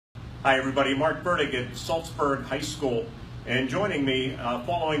Hi everybody, Mark Bertig at Saltsburg High School, and joining me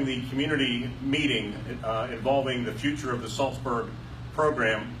following the community meeting involving the future of the Saltsburg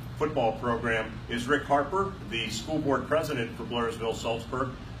program, football program, is Rick Harper, the school board president for Blairsville Saltsburg,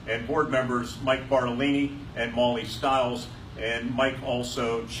 and board members Mike Bartolini and Molly Stiles, and Mike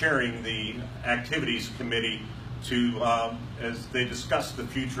also chairing the activities committee as they discuss the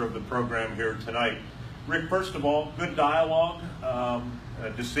future of the program here tonight. Rick, first of all, good dialogue. A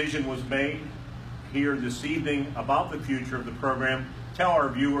decision was made here this evening about the future of the program. Tell our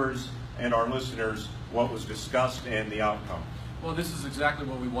viewers and our listeners what was discussed and the outcome. Well, this is exactly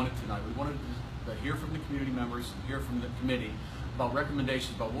what we wanted tonight. We wanted to hear from the community members, hear from the committee about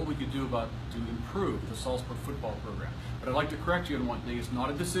recommendations about what we could do to improve the Saltsburg football program. But I'd like to correct you on one thing. It's not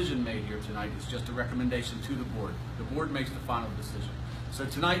a decision made here tonight. It's just a recommendation to the board. The board makes the final decision. So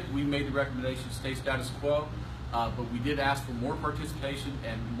tonight we made the recommendation stay status quo. But we did ask for more participation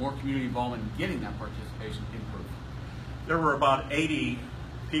and more community involvement in getting that participation improved. There were about 80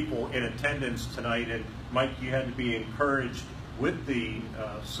 people in attendance tonight, and Mike, you had to be encouraged with the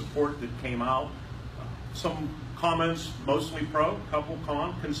support that came out. Some comments, mostly pro, couple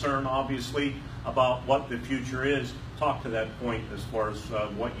concern obviously about what the future is. Talk to that point as far as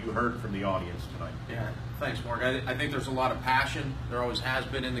what you heard from the audience tonight. Yeah, thanks, Mark. I think there's a lot of passion. There always has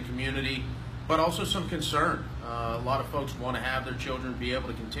been in the community, but also some concern. A lot of folks want to have their children be able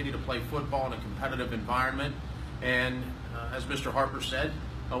to continue to play football in a competitive environment, and as Mr. Harper said,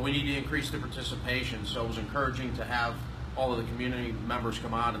 we need to increase the participation. So it was encouraging to have all of the community members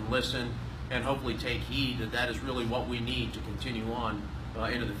come out and listen and hopefully take heed that that is really what we need to continue on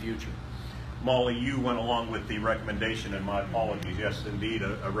into the future. Molly, you went along with the recommendation, and my apologies. Yes, indeed,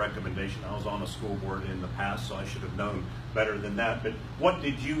 a recommendation. I was on a school board in the past, so I should have known better than that. But what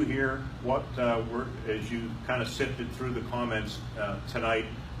did you hear? What as you kind of sifted through the comments tonight,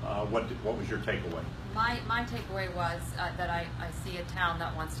 what was your takeaway? My takeaway was that I see a town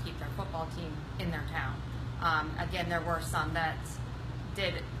that wants to keep their football team in their town. Again, there were some that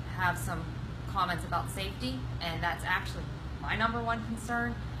did have some comments about safety, and that's actually my number one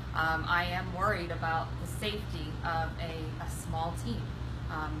concern. I am worried about the safety of a small team.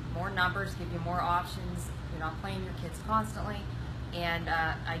 More numbers give you more options. You're not playing your kids constantly. And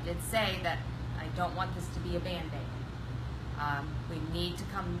I did say that I don't want this to be a Band-Aid. We need to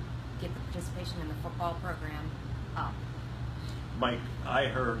come get the participation in the football program up. Mike, I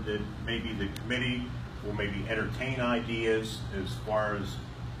heard that maybe the committee will maybe entertain ideas as far as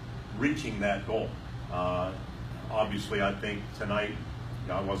reaching that goal. Obviously, I think tonight,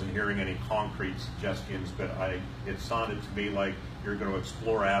 I wasn't hearing any concrete suggestions, but it sounded to me like you're going to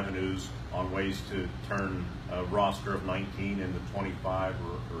explore avenues on ways to turn a roster of 19 into 25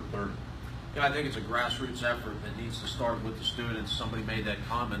 or 30. Yeah, I think it's a grassroots effort that needs to start with the students. Somebody made that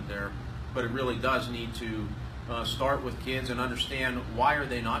comment there, but it really does need to start with kids and understand why are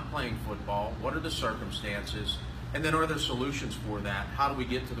they not playing football, what are the circumstances, and then are there solutions for that? How do we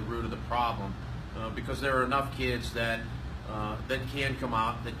get to the root of the problem? Because there are enough kids that can come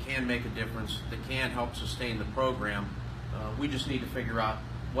out, that can make a difference, that can help sustain the program. We just need to figure out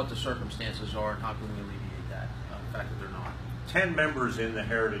what the circumstances are and how can we alleviate that, the fact that they're not. 10 members in the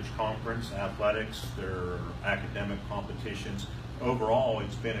Heritage Conference, athletics, their academic competitions. Overall,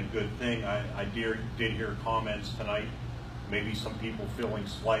 it's been a good thing. I did hear comments tonight, maybe some people feeling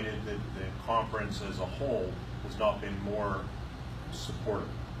slighted that the conference as a whole has not been more supportive,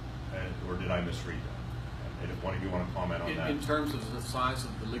 or did I misread that? If one of you want to comment on that. In terms of the size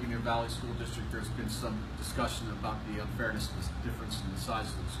of the Ligonier Valley School District, there's been some discussion about the unfairness of the difference in the size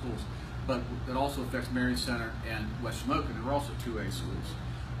of the schools. But it also affects Marion Center and West Shamokin, who are also 2A schools.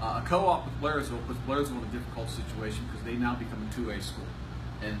 A co-op with Blairsville puts Blairsville in a difficult situation because they now become a 2A school.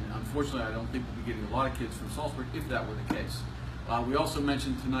 And unfortunately, I don't think we'll be getting a lot of kids from Saltsburg if that were the case. We also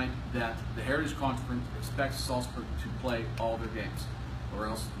mentioned tonight that the Heritage Conference expects Saltsburg to play all their games. Or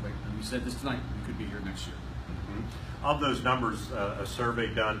else, and we said this tonight, we could be here next year. Of those numbers, a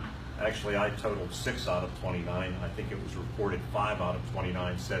survey done, actually I totaled 6 out of 29. I think it was reported 5 out of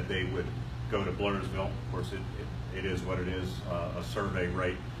 29 said they would go to Blairsville. Of course, it is what it is, a survey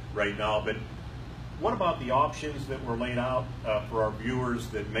right now. But what about the options that were laid out for our viewers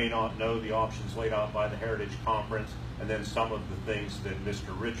that may not know the options laid out by the Heritage Conference, and then some of the things that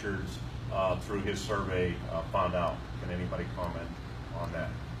Mr. Richards, through his survey, found out? Can anybody comment on that?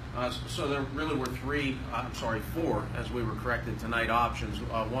 So there really were four, as we were corrected tonight, options.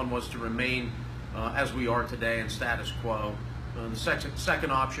 One was to remain as we are today in status quo. The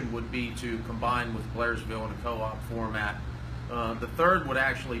second option would be to combine with Blairsville in a co-op format. The third would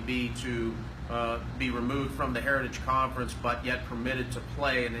actually be to be removed from the Heritage Conference, but yet permitted to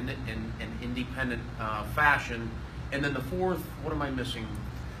play in an independent fashion. And then the fourth, what am I missing,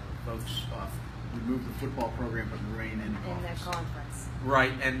 folks? Remove the football program but remain in their conference.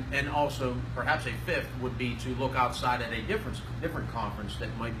 Right, and also perhaps a fifth would be to look outside at a different conference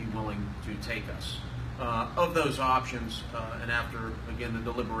that might be willing to take us. Of those options, and after again the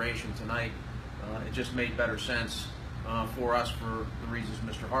deliberation tonight, it just made better sense for us for the reasons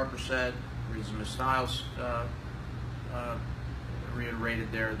Mr. Harper said, the reasons Ms. Stiles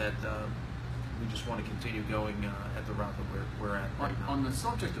reiterated there, that we just want to continue going at the route that we're at right now. On the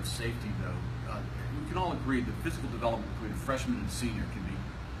subject of safety, though, we can all agree that physical development between a freshman and a senior can be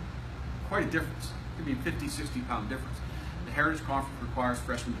quite a difference. It can be a 50, 60-pound difference. The Heritage Conference requires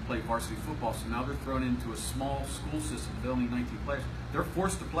freshmen to play varsity football, so now they're thrown into a small school system with only 19 players. They're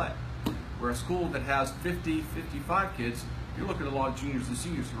forced to play. Where a school that has 50, 55 kids, you're looking at a lot of juniors and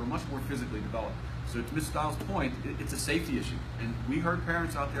seniors who are much more physically developed. So to Ms. Stiles' point, it's a safety issue. And we heard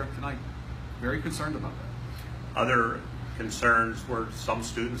parents out there tonight very concerned about that. Other concerns where some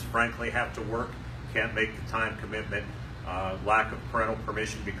students frankly have to work, can't make the time commitment, lack of parental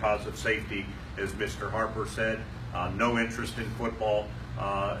permission because of safety, as Mr. Harper said, no interest in football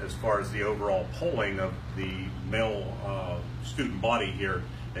as far as the overall polling of the male student body here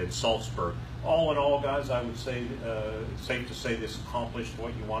at Saltsburg. All in all, guys, I would say it's safe to say this accomplished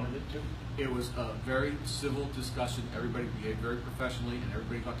what you wanted it to. It was a very civil discussion. Everybody behaved very professionally, and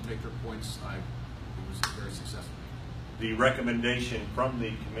everybody got to make their points. It was very successful. The recommendation from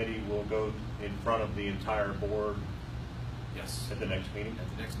the committee will go in front of the entire board. Yes. At the next meeting?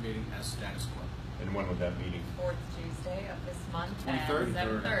 At the next meeting as status quo. And when would that meeting? Fourth Tuesday of this month at 23rd.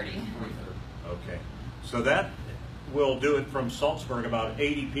 7:30. Okay. So that will do it from Saltsburg. About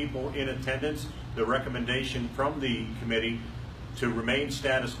 80 people in attendance. The recommendation from the committee to remain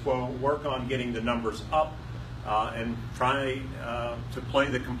status quo, work on getting the numbers up, and try to play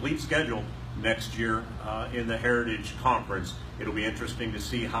the complete schedule next year in the Heritage Conference. It'll be interesting to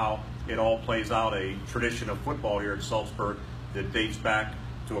see how it all plays out, a tradition of football here at Saltsburg that dates back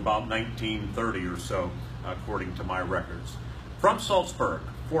to about 1930 or so, according to my records. From Saltsburg,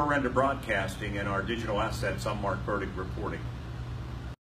 for Renda Broadcasting and our digital assets, I'm Bertig reporting.